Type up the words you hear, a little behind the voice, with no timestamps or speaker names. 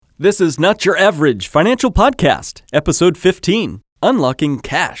This is Not Your Average Financial Podcast, Episode 15, Unlocking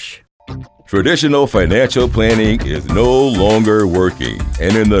Cash. Traditional financial planning is no longer working.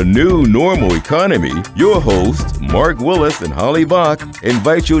 And in the new normal economy, your hosts, Mark Willis and Holly Bach,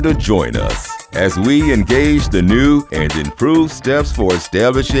 invite you to join us as we engage the new and improved steps for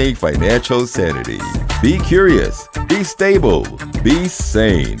establishing financial sanity. Be curious, be stable, be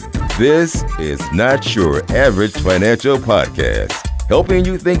sane. This is Not Your Average Financial Podcast, helping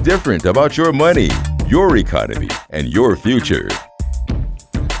you think different about your money, your economy, and your future.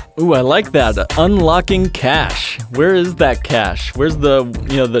 Ooh, I like that. Unlocking cash. Where is that cash? Where's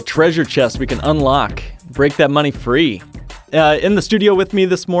the treasure chest we can unlock? Break that money free. In the studio with me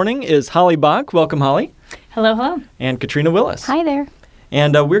this morning is Holly Bach. Welcome, Holly. Hello, hello. And Katrina Willis. Hi there.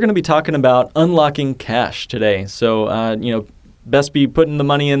 And we're going to be talking about unlocking cash today. So, best be putting the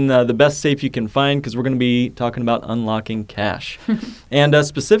money in the best safe you can find, because we're going to be talking about unlocking cash. And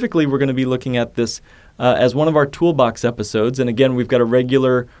specifically, we're going to be looking at this as one of our toolbox episodes. And again, we've got a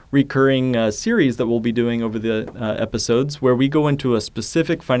regular recurring series that we'll be doing over the episodes where we go into a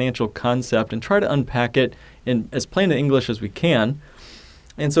specific financial concept and try to unpack it in as plain English as we can.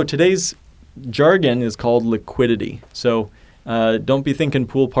 And so today's jargon is called liquidity. So don't be thinking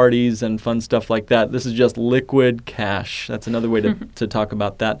pool parties and fun stuff like that. This is just liquid cash. That's another way to talk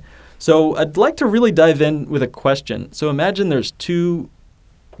about that. So I'd like to really dive in with a question. So imagine there's two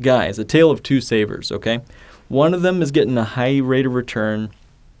guys, a tale of two savers, okay? One of them is getting a high rate of return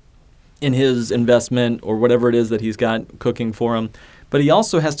in his investment or whatever it is that he's got cooking for him, but he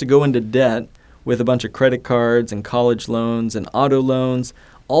also has to go into debt with a bunch of credit cards and college loans and auto loans,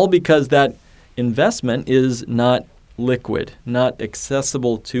 all because that investment is not liquid, not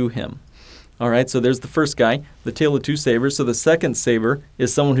accessible to him. All right, so there's the first guy, the tale of two savers. So the second saver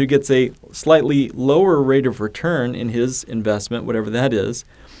is someone who gets a slightly lower rate of return in his investment, whatever that is,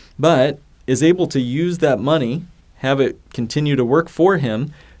 but is able to use that money, have it continue to work for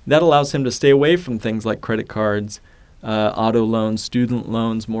him. That allows him to stay away from things like credit cards, auto loans, student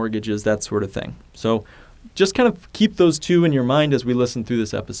loans, mortgages, that sort of thing. So just kind of keep those two in your mind as we listen through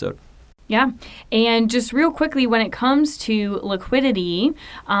this episode. Yeah. And just real quickly, when it comes to liquidity,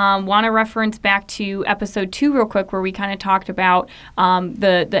 want to reference back to episode 2 real quick, where we kind of talked about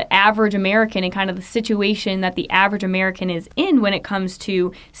the average American and kind of the situation that the average American is in when it comes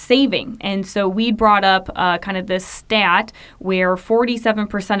to saving. And so we brought up kind of this stat where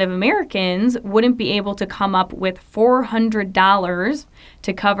 47% of Americans wouldn't be able to come up with $400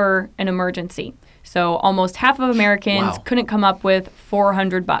 to cover an emergency. So almost half of Americans couldn't come up with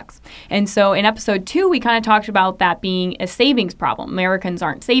 $400. And so in episode 2, we kind of talked about that being a savings problem. Americans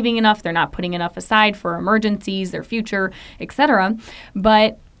aren't saving enough. They're not putting enough aside for emergencies, their future, etc.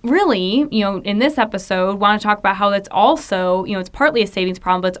 But really, in this episode, want to talk about how that's also, it's partly a savings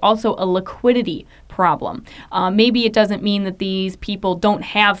problem, but it's also a liquidity problem. Maybe it doesn't mean that these people don't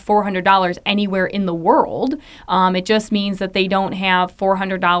have $400 anywhere in the world. It just means that they don't have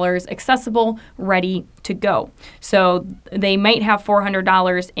 $400 accessible, ready to go. So they might have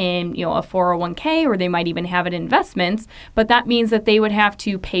 $400 in, a 401k, or they might even have it in investments, but that means that they would have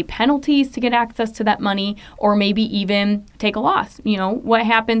to pay penalties to get access to that money, or maybe even take a loss. What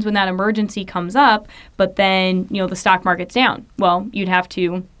happens when that emergency comes up, but then, the stock market's down? Well, you'd have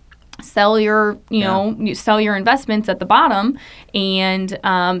to sell your, sell your investments at the bottom and,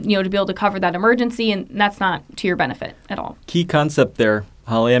 to be able to cover that emergency. And that's not to your benefit at all. Key concept there,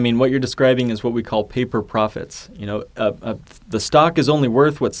 Holly. I mean, what you're describing is what we call paper profits. The stock is only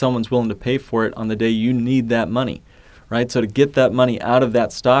worth what someone's willing to pay for it on the day you need that money, right? So to get that money out of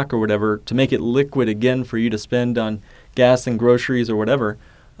that stock or whatever, to make it liquid again for you to spend on gas and groceries or whatever,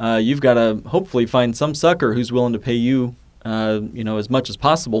 you've got to hopefully find some sucker who's willing to pay you as much as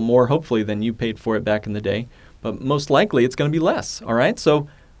possible, more hopefully than you paid for it back in the day. But most likely it's going to be less, all right? So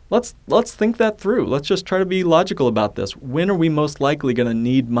let's think that through. Let's just try to be logical about this. When are we most likely going to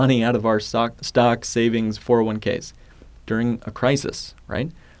need money out of our stock savings, 401ks? During a crisis,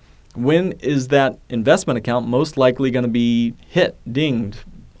 right? When is that investment account most likely going to be dinged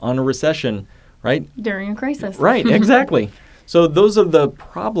on a recession, right? During a crisis. Right, exactly. So those are the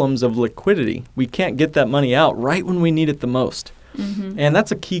problems of liquidity. We can't get that money out right when we need it the most. Mm-hmm. And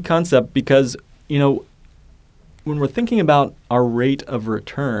that's a key concept because, when we're thinking about our rate of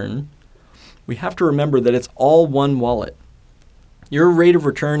return, we have to remember that it's all one wallet. Your rate of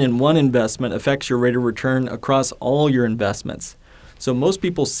return in one investment affects your rate of return across all your investments. So most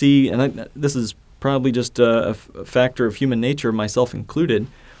people see, and this is probably just a factor of human nature, myself included,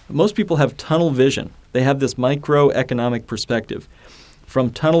 but most people have tunnel vision. They have this microeconomic perspective. from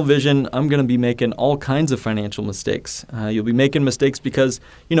tunnel vision, I'm going to be making all kinds of financial mistakes. You'll be making mistakes because,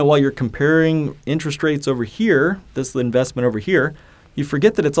 while you're comparing interest rates over here, this is the investment over here, you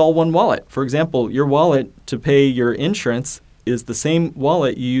forget that it's all one wallet. For example, your wallet to pay your insurance is the same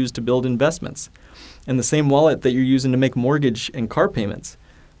wallet you use to build investments and the same wallet that you're using to make mortgage and car payments.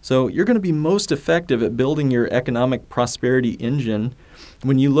 So you're going to be most effective at building your economic prosperity engine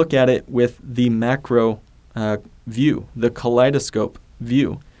when you look at it with the macro view, the kaleidoscope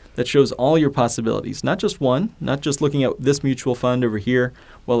view that shows all your possibilities, not just one, not just looking at this mutual fund over here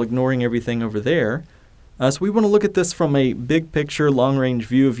while ignoring everything over there. So we want to look at this from a big picture, long-range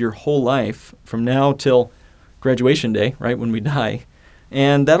view of your whole life from now till graduation day, right, when we die.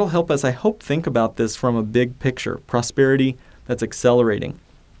 And that'll help us, I hope, think about this from a big picture, prosperity that's accelerating.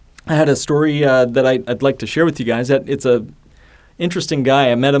 I had a story that I'd like to share with you guys. It's a interesting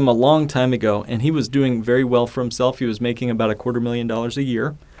guy. I met him a long time ago, and he was doing very well for himself. He was making about $250,000 a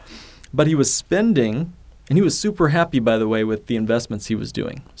year. But he was spending, and he was super happy, by the way, with the investments he was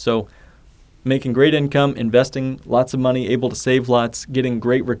doing. So making great income, investing lots of money, able to save lots, getting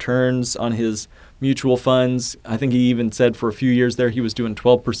great returns on his mutual funds. I think he even said for a few years there he was doing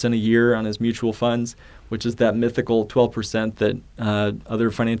 12% a year on his mutual funds, which is that mythical 12% that other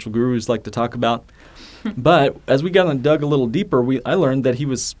financial gurus like to talk about. But as we got and dug a little deeper, I learned that he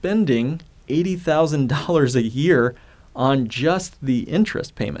was spending $80,000 a year on just the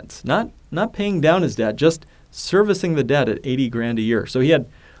interest payments, not paying down his debt, just servicing the debt at $80,000 a year. So he had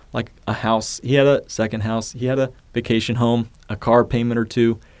like a house, he had a second house, he had a vacation home, a car payment or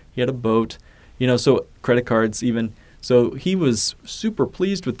two, he had a boat, so credit cards even. So he was super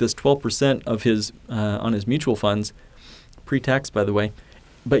pleased with this 12% of his on his mutual funds, pre-tax by the way,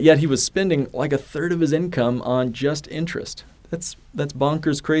 but yet he was spending like a third of his income on just interest. That's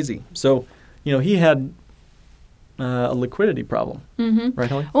bonkers crazy. So, he had a liquidity problem, right,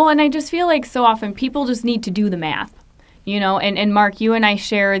 Holly? Well, and I just feel like so often people just need to do the math. And Mark, you and I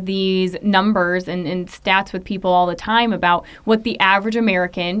share these numbers and stats with people all the time about what the average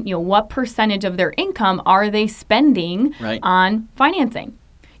American, what percentage of their income are they spending on financing.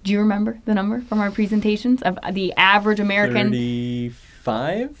 Do you remember the number from our presentations of the average American?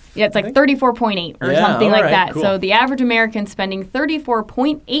 35? Yeah, it's like 34.8 or something like that. Cool. So the average American spending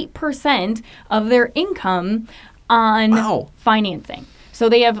 34.8% of their income on financing. So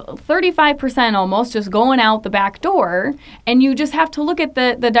they have 35% almost just going out the back door, and you just have to look at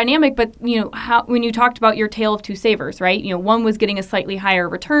the dynamic. But how when you talked about your tale of two savers, right? One was getting a slightly higher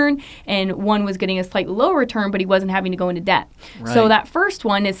return, and one was getting a slightly lower return, but he wasn't having to go into debt. Right. So that first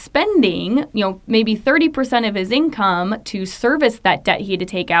one is spending, maybe 30% of his income to service that debt he had to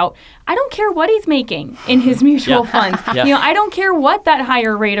take out. I don't care what he's making in his mutual funds. I don't care what that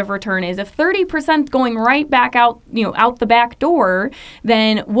higher rate of return is. If 30% going right back out, out the back door,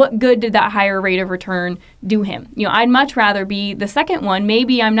 then what good did that higher rate of return do him? I'd much rather be the second one.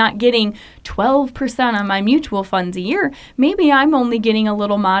 Maybe I'm not getting 12% on my mutual funds a year. Maybe I'm only getting a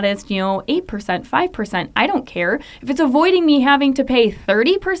little modest, 8%, 5%. I don't care. If it's avoiding me having to pay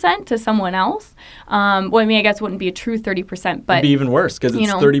 30% to someone else, I guess it wouldn't be a true 30%, but it'd be even worse because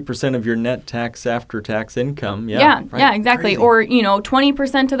it's 30% of your net tax after tax income. Yeah, exactly. Crazy. Or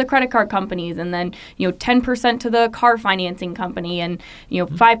 20% to the credit card companies, and then 10% to the car financing company, and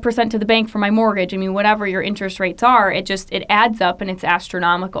 5% to the bank for my mortgage. Whatever your interest rates are, it adds up and it's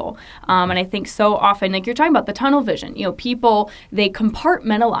astronomical. And I think so often, like you're talking about the tunnel vision, people, they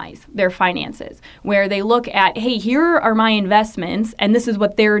compartmentalize their finances where they look at, hey, here are my investments and this is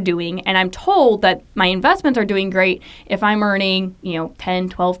what they're doing. And I'm told that my investments are doing great if I'm earning, 10,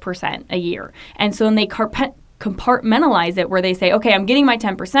 12% a year. And so then they compartmentalize it where they say, okay, I'm getting my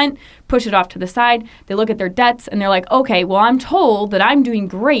 10%, push it off to the side. They look at their debts and they're like, okay, well, I'm told that I'm doing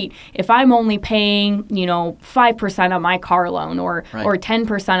great if I'm only paying, 5% on my car loan or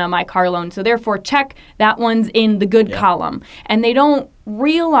 10% on my car loan. So therefore, check, that one's in the good column. And they don't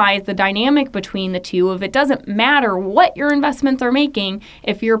realize the dynamic between the two of it doesn't matter what your investments are making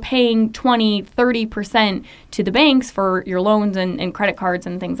if you're paying 20, 30% to the banks for your loans and credit cards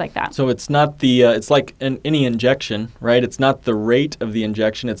and things like that. So it's not it's like any injection, right? It's not the rate of the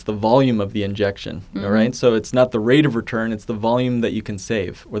injection, it's the volume of the injection, all right? So it's not the rate of return, it's the volume that you can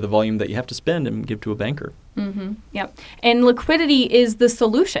save or the volume that you have to spend and give to a banker. Yep. And liquidity is the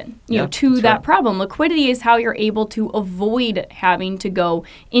solution, to that problem. Liquidity is how you're able to avoid having to go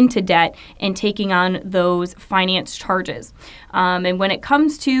into debt and taking on those finance charges. And when it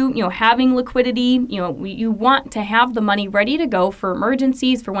comes to, having liquidity, you want to have the money ready to go for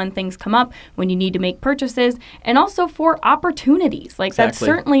emergencies, for when things come up, when you need to make purchases, and also for opportunities. Like that's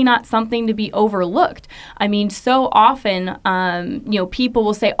certainly not something to be overlooked. I mean, so often, people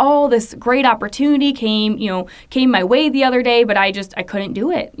will say, "Oh, this great opportunity came my way the other day, but I couldn't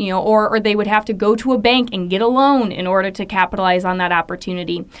do it," or they would have to go to a bank and get a loan in order to capitalize on that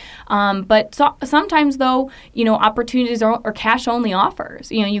opportunity. But sometimes, though, opportunities are cash-only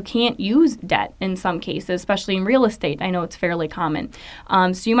offers. You can't use debt in some cases, especially in real estate. I know it's fairly common.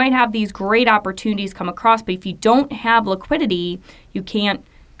 So you might have these great opportunities come across, but if you don't have liquidity, you can't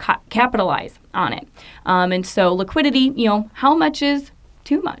capitalize on it. And so liquidity, how much is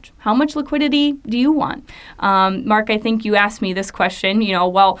too much? How much liquidity do you want? Mark, I think you asked me this question,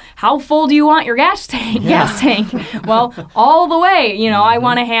 well, how full do you want your gas tank? Well, all the way. I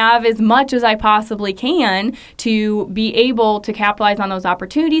want to have as much as I possibly can to be able to capitalize on those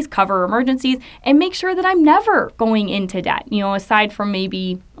opportunities, cover emergencies, and make sure that I'm never going into debt, aside from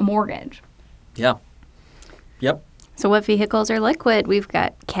maybe a mortgage. Yeah. Yep. So what vehicles are liquid? We've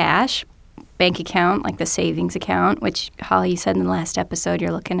got cash, bank account, like the savings account, which, Holly, you said in the last episode,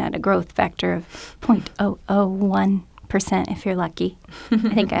 you're looking at a growth factor of 0.001% if you're lucky.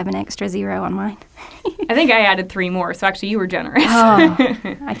 I think I have an extra zero on mine. I think I added 3 more, so actually you were generous.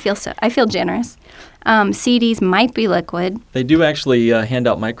 I feel generous. CDs might be liquid. They do actually hand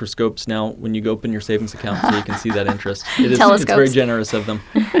out microscopes now when you go open your savings account so you can see that interest. It's very generous of them.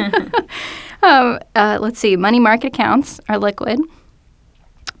 Let's see. Money market accounts are liquid.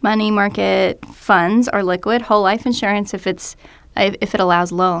 Money market funds are liquid. Whole life insurance, if it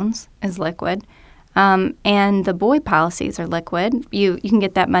allows loans, is liquid. And the BOY policies are liquid. You can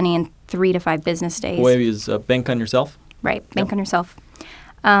get that money in 3 to 5 business days. BOY is bank on yourself? Right, bank on yourself.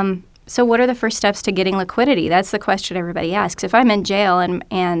 So what are the first steps to getting liquidity? That's the question everybody asks. If I'm in jail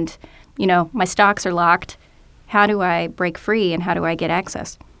and my stocks are locked, how do I break free and how do I get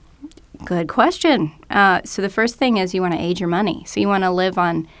access? Good question. So the first thing is you want to age your money. So you want to live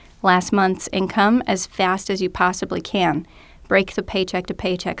on last month's income as fast as you possibly can. Break the paycheck to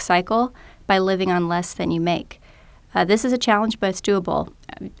paycheck cycle by living on less than you make. This is a challenge, but it's doable.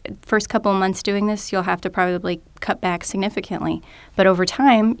 First couple of months doing this, you'll have to probably cut back significantly. But over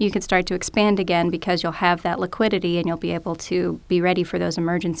time, you can start to expand again because you'll have that liquidity and you'll be able to be ready for those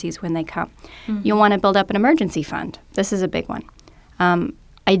emergencies when they come. Mm-hmm. You'll want to build up an emergency fund. This is a big one.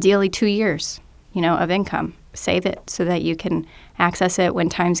 Ideally 2 years, of income. Save it so that you can access it when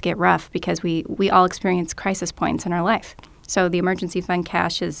times get rough because we all experience crisis points in our life. So the emergency fund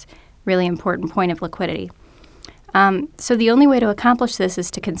cash is really important point of liquidity. So the only way to accomplish this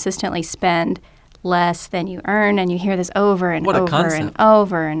is to consistently spend less than you earn, and you hear this over and over and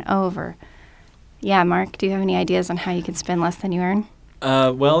over and over. Yeah, Mark, do you have any ideas on how you can spend less than you earn?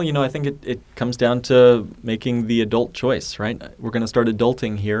 Well, I think it comes down to making the adult choice, right? We're going to start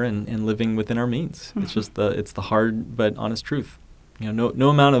adulting here and living within our means. Mm-hmm. It's just it's the hard but honest truth. No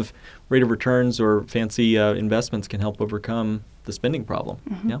amount of rate of returns or fancy investments can help overcome the spending problem.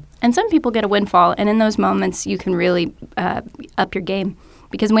 Mm-hmm. Yeah. And some people get a windfall, and in those moments you can really up your game.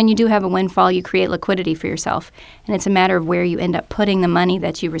 Because when you do have a windfall, you create liquidity for yourself. And it's a matter of where you end up putting the money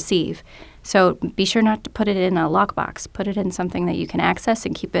that you receive. So be sure not to put it in a lockbox. Put it in something that you can access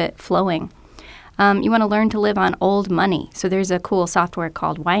and keep it flowing. You want to learn to live on old money. So there's a cool software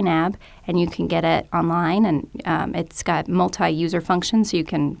called YNAB, and you can get it online. And it's got multi-user functions, so you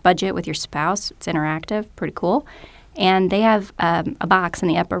can budget with your spouse. It's interactive, pretty cool. And they have a box in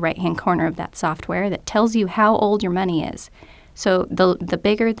the upper right-hand corner of that software that tells you how old your money is. So the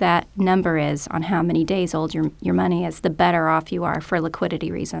bigger that number is on how many days old your money is, the better off you are for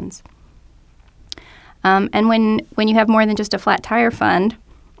liquidity reasons. And when you have more than just a flat tire fund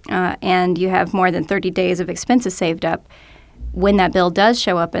and you have more than 30 days of expenses saved up, when that bill does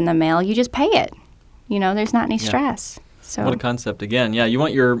show up in the mail, you just pay it. There's not any stress. So what a concept again. Yeah, you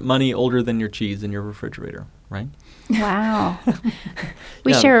want your money older than your cheese in your refrigerator, right? Wow.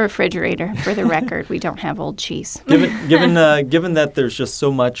 We share a refrigerator. For the record, we don't have old cheese. Given that there's just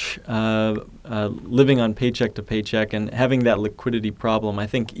so much living on paycheck to paycheck and having that liquidity problem, I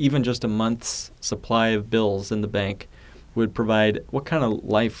think even just a month's supply of bills in the bank would provide, what kind of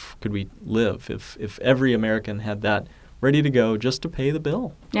life could we live if every American had that ready to go just to pay the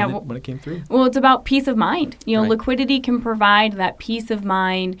bill when it came through? Well, it's about peace of mind. Right. Liquidity can provide that peace of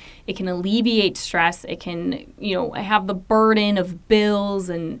mind. It can alleviate stress. It can, have the burden of bills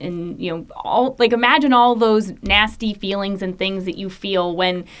and imagine all those nasty feelings and things that you feel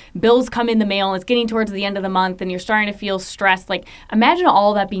when bills come in the mail and it's getting towards the end of the month and you're starting to feel stressed. Like, imagine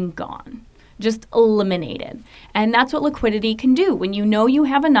all that being gone. just eliminated. And that's what liquidity can do. When you know you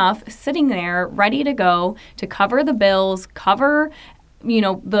have enough sitting there ready to go to cover the bills, cover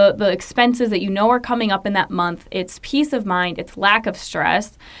the expenses that are coming up in that month, it's peace of mind, it's lack of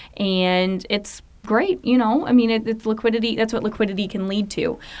stress, and it's great. It's liquidity. That's what liquidity can lead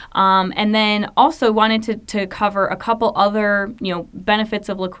to. And then also wanted to cover a couple other, benefits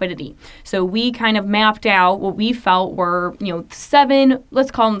of liquidity. So we kind of mapped out what we felt were, 7,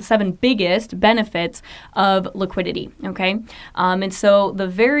 let's call them the 7 biggest benefits of liquidity. Okay. And so the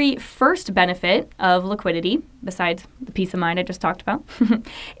very first benefit of liquidity, besides the peace of mind I just talked about,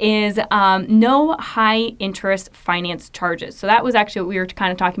 is no high interest finance charges. So that was actually what we were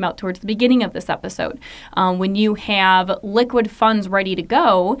kind of talking about towards the beginning of this episode. When you have liquid funds ready to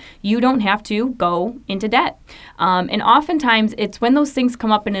go, you don't have to go into debt. And oftentimes it's when those things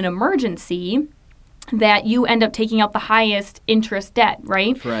come up in an emergency that you end up taking out the highest interest debt,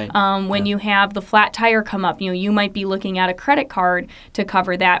 right? Right. When you have the flat tire come up, you might be looking at a credit card to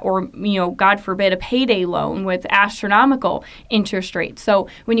cover that, or, God forbid, a payday loan with astronomical interest rates. So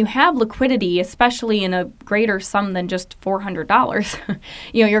when you have liquidity, especially in a greater sum than just $400,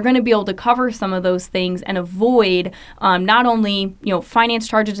 you're going to be able to cover some of those things and avoid not only, finance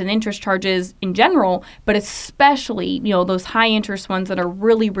charges and interest charges in general, but especially, those high interest ones that are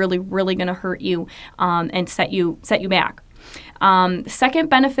really, really, really going to hurt you and set you back. Second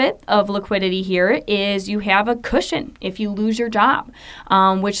benefit of liquidity here is you have a cushion if you lose your job,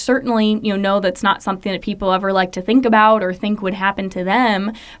 which certainly, that's not something that people ever like to think about or think would happen to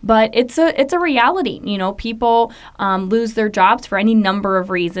them, but it's a reality. People lose their jobs for any number of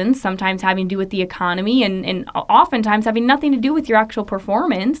reasons, sometimes having to do with the economy and oftentimes having nothing to do with your actual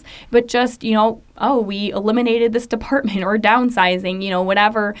performance, but just, we eliminated this department or downsizing,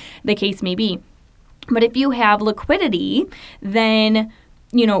 whatever the case may be. But if you have liquidity, then,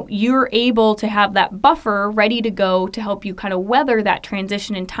 you're able to have that buffer ready to go to help you kind of weather that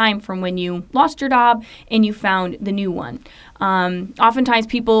transition in time from when you lost your job and you found the new one. Oftentimes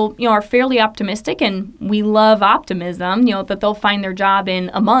people, are fairly optimistic, and we love optimism, that they'll find their job in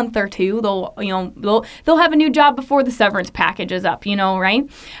a month or two. They'll have a new job before the severance package is up, right?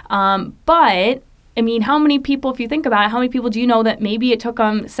 But, how many people, if you think about it, how many people do you know that maybe it took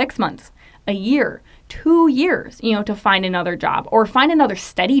them 6 months, a year, 2 years, to find another job or find another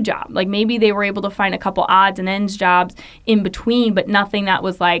steady job? Like maybe they were able to find a couple odds and ends jobs in between, but nothing that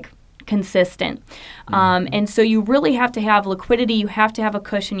was like consistent. And so you really have to have liquidity. You have to have a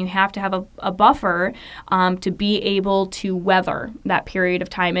cushion. You have to have a buffer to be able to weather that period of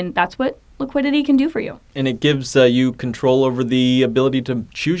time. And that's what liquidity can do for you. And it gives you control over the ability to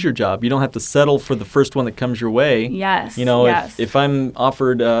choose your job. You don't have to settle for the first one that comes your way. Yes. Yes. If I'm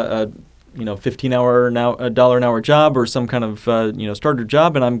offered a $15 an hour job or some kind of starter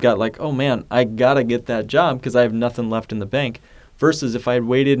job, and I'm got like, oh man, I gotta get that job because I have nothing left in the bank. Versus if I had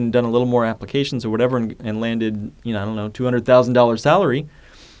waited and done a little more applications or whatever and landed, $200,000 salary,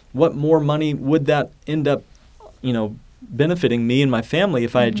 what more money would that end up, benefiting me and my family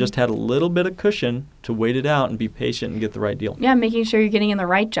if I had just had a little bit of cushion to wait it out and be patient and get the right deal? Yeah, making sure you're getting in the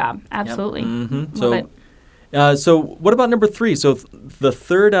right job. Absolutely. Yep. Mm-hmm. Love it. So what about number 3? So the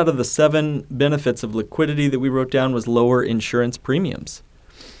third out of the 7 benefits of liquidity that we wrote down was lower insurance premiums.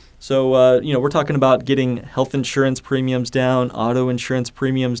 So, we're talking about getting health insurance premiums down, auto insurance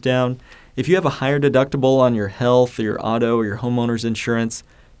premiums down. If you have a higher deductible on your health or your auto or your homeowner's insurance,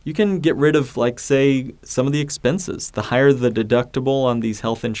 you can get rid of, like, say, some of the expenses. The higher the deductible on these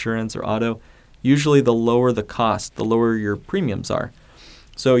health insurance or auto, usually the lower the cost, the lower your premiums are.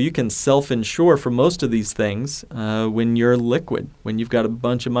 So you can self-insure for most of these things when you're liquid, when you've got a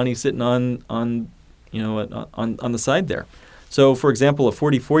bunch of money sitting on the side there. So, for example, a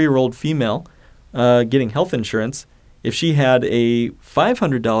 44-year-old female getting health insurance, if she had a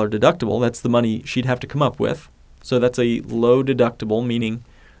 $500 deductible, that's the money she'd have to come up with. So that's a low deductible, meaning,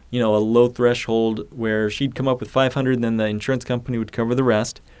 a low threshold where she'd come up with $500 and then the insurance company would cover the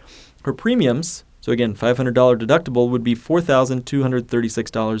rest. Her premiums, so again, $500 deductible would be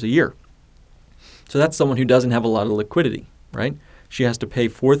 $4,236 a year. So that's someone who doesn't have a lot of liquidity, right? She has to pay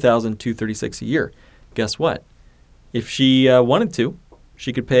 $4,236 a year. Guess what? If she wanted to,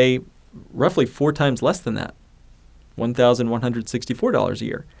 she could pay roughly 4 times less than that, $1,164 a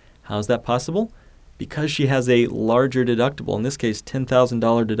year. How is that possible? Because she has a larger deductible, in this case, $10,000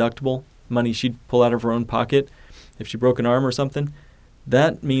 deductible, money she'd pull out of her own pocket if she broke an arm or something.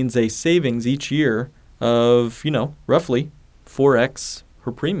 That means a savings each year of, roughly 4x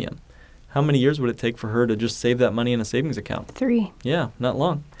her premium. How many years would it take for her to just save that money in a savings account? 3. Yeah, not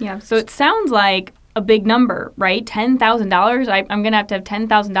long. Yeah, so it sounds like a big number, right? $10,000. I'm going to have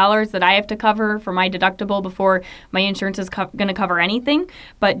 $10,000 that I have to cover for my deductible before my insurance is going to cover anything.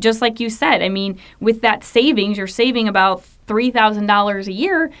 But just like you said, I mean, with that savings, you're saving about $3,000 a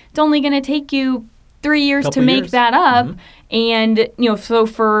year. It's only going to take you 3 years to make that up. Mm-hmm. And, so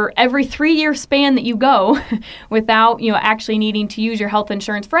for every 3-year span that you go without, actually needing to use your health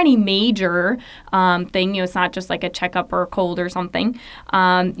insurance for any major thing, it's not just like a checkup or a cold or something,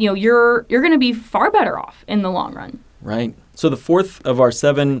 you're going to be far better off in the long run. Right. So the fourth of our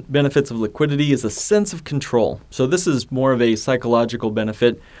 7 benefits of liquidity is a sense of control. So this is more of a psychological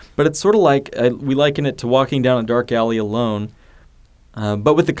benefit, but it's sort of like, we liken it to walking down a dark alley alone,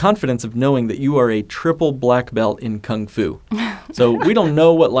 but with the confidence of knowing that you are a triple black belt in Kung Fu. So we don't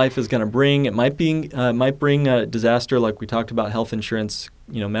know what life is going to bring. It might bring a disaster like we talked about, health insurance,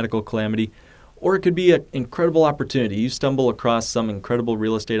 medical calamity, or it could be an incredible opportunity. You stumble across some incredible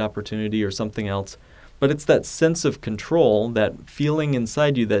real estate opportunity or something else. But it's that sense of control, that feeling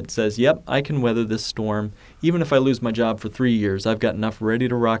inside you that says, yep, I can weather this storm. Even if I lose my job for 3 years, I've got enough ready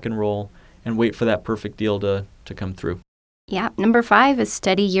to rock and roll and wait for that perfect deal to come through. Yeah. Number 5 is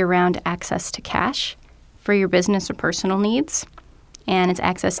steady year-round access to cash for your business or personal needs. And it's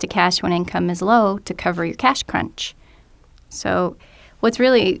access to cash when income is low to cover your cash crunch. So what's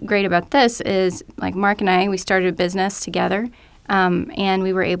really great about this is, like Mark and I, we started a business together, and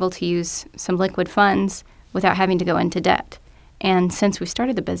we were able to use some liquid funds without having to go into debt. And since we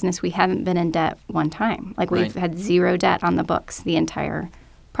started the business, we haven't been in debt one time. Like we've had 0 debt on the books the entire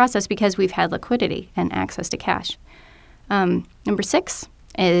process because we've had liquidity and access to cash. Number 6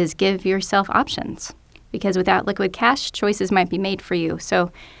 is give yourself options, because without liquid cash, choices might be made for you.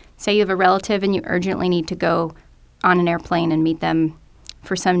 So say you have a relative and you urgently need to go on an airplane and meet them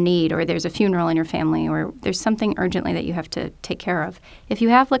for some need, or there's a funeral in your family, or there's something urgently that you have to take care of. If you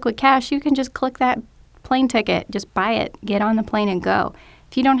have liquid cash, you can just click that plane ticket, just buy it, get on the plane and go.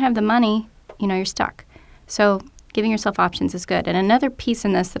 If you don't have the money, you're stuck. So giving yourself options is good. And another piece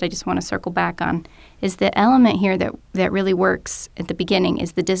in this that I just want to circle back on is the element here that really works at the beginning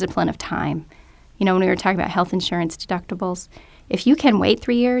is the discipline of time. When we were talking about health insurance deductibles, if you can wait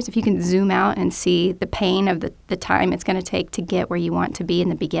 3 years, if you can zoom out and see the pain of the time it's going to take to get where you want to be in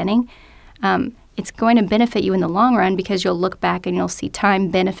the beginning, it's going to benefit you in the long run because you'll look back and you'll see time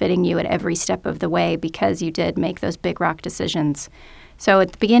benefiting you at every step of the way because you did make those big rock decisions. So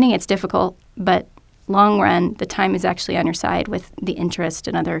at the beginning, it's difficult, but long run, the time is actually on your side with the interest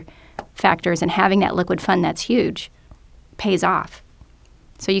and other factors, and having that liquid fund that's huge pays off.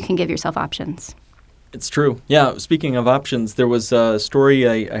 So you can give yourself options. It's true. Yeah, speaking of options, there was a story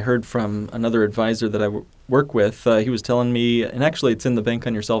I heard from another advisor that I work with. He was telling me, and actually it's in the Bank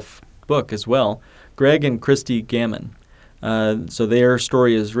on Yourself book as well, Greg and Christy Gammon. So their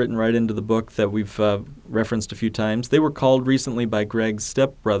story is written right into the book that we've referenced a few times. They were called recently by Greg's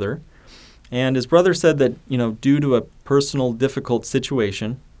stepbrother. And his brother said that, due to a personal difficult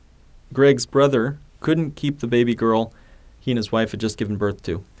situation, Greg's brother couldn't keep the baby girl he and his wife had just given birth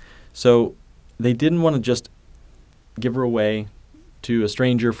to. So they didn't want to just give her away to a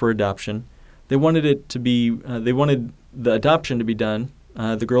stranger for adoption. They wanted it to be, they wanted the adoption to be done,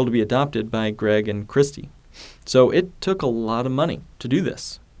 the girl to be adopted by Greg and Christy. So it took a lot of money to do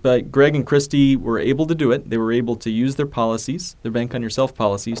this. But Greg and Christy were able to do it. They were able to use their policies, their Bank on Yourself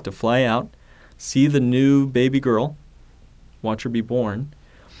policies, to fly out, see the new baby girl, watch her be born,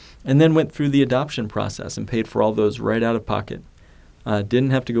 and then went through the adoption process and paid for all those right out of pocket. Didn't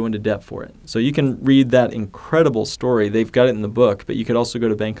have to go into debt for it. So you can read that incredible story. They've got it in the book, but you could also go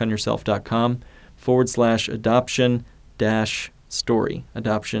to bankonyourself.com/adoption-story,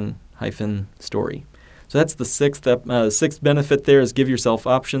 adoption-story. So that's the sixth benefit there is give yourself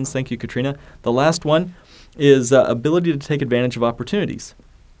options. Thank you, Katrina. The last one is ability to take advantage of opportunities.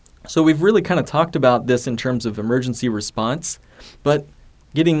 So we've really kind of talked about this in terms of emergency response, but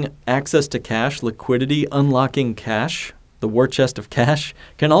getting access to cash, liquidity, unlocking cash, the war chest of cash,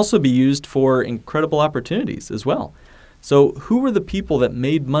 can also be used for incredible opportunities as well. So who were the people that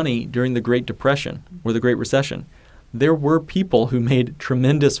made money during the Great Depression or the Great Recession? There were people who made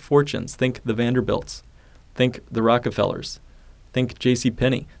tremendous fortunes. Think the Vanderbilts. Think the Rockefellers. Think J.C.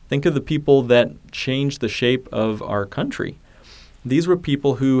 Penney. Think of the people that changed the shape of our country. These were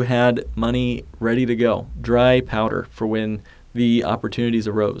people who had money ready to go, dry powder for when the opportunities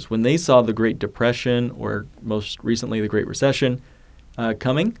arose. When they saw the Great Depression, or most recently the Great Recession,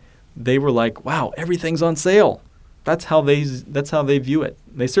 coming, they were like, wow, everything's on sale. That's how they view it.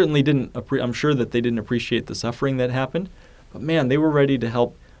 They certainly didn't, I'm sure that they didn't appreciate the suffering that happened, but man, they were ready to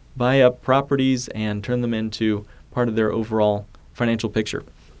help buy up properties and turn them into part of their overall financial picture.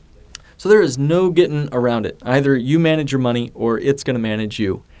 So there is no getting around it. Either you manage your money or it's going to manage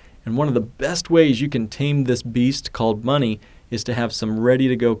you. And one of the best ways you can tame this beast called money is to have some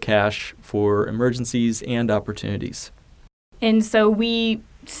ready-to-go cash for emergencies and opportunities. And so we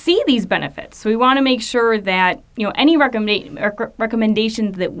see these benefits. So we want to make sure that, any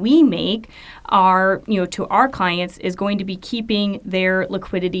recommendations that we make are, to our clients is going to be keeping their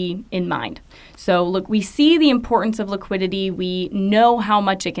liquidity in mind. So look, we see the importance of liquidity. We know how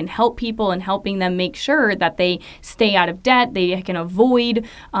much it can help people in helping them make sure that they stay out of debt, they can avoid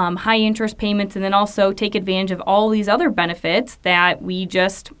high interest payments, and then also take advantage of all these other benefits that we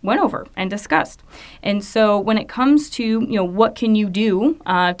just went over and discussed. And so when it comes to, what can you do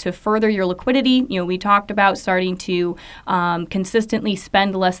to further your liquidity, we talked about starting to consistently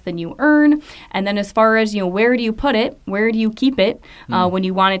spend less than you earn. And then as far as, where do you put it? Where do you keep it when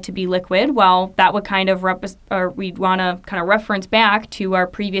you want it to be liquid? Well, that would we'd want to kind of reference back to our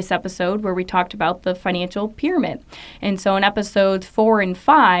previous episode where we talked about the financial pyramid. And so in episodes 4 and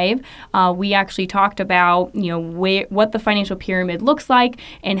 5, we actually talked about, what the financial pyramid looks like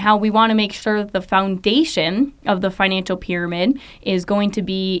and how we want to make sure that the foundation of the financial pyramid is going to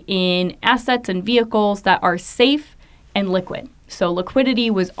be in assets and vehicles that are safe and liquid. So liquidity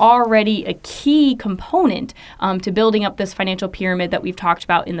was already a key component to building up this financial pyramid that we've talked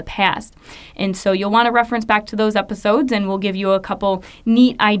about in the past. And so you'll want to reference back to those episodes, and we'll give you a couple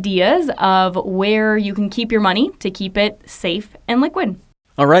neat ideas of where you can keep your money to keep it safe and liquid.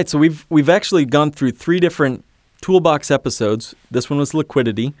 All right, so we've actually gone through 3 different toolbox episodes. This one was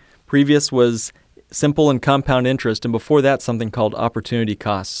liquidity. Previous was simple and compound interest, and before that, something called opportunity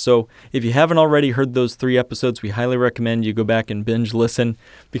costs. So if you haven't already heard those 3 episodes, we highly recommend you go back and binge listen,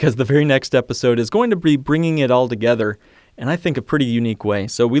 because the very next episode is going to be bringing it all together in, I think, a pretty unique way.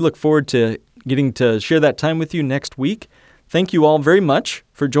 So we look forward to getting to share that time with you next week. Thank you all very much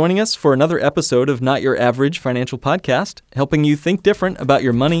for joining us for another episode of Not Your Average Financial Podcast, helping you think different about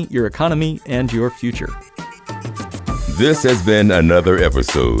your money, your economy, and your future. This has been another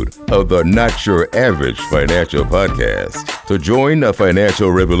episode of the Not Your Average Financial Podcast. To join a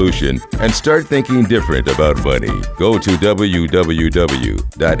financial revolution and start thinking different about money, go to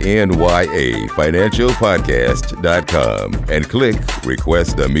www.nyafinancialpodcast.com and click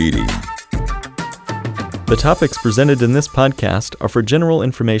Request a Meeting. The topics presented in this podcast are for general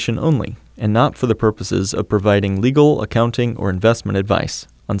information only and not for the purposes of providing legal, accounting, or investment advice.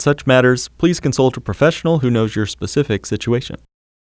 On such matters, please consult a professional who knows your specific situation.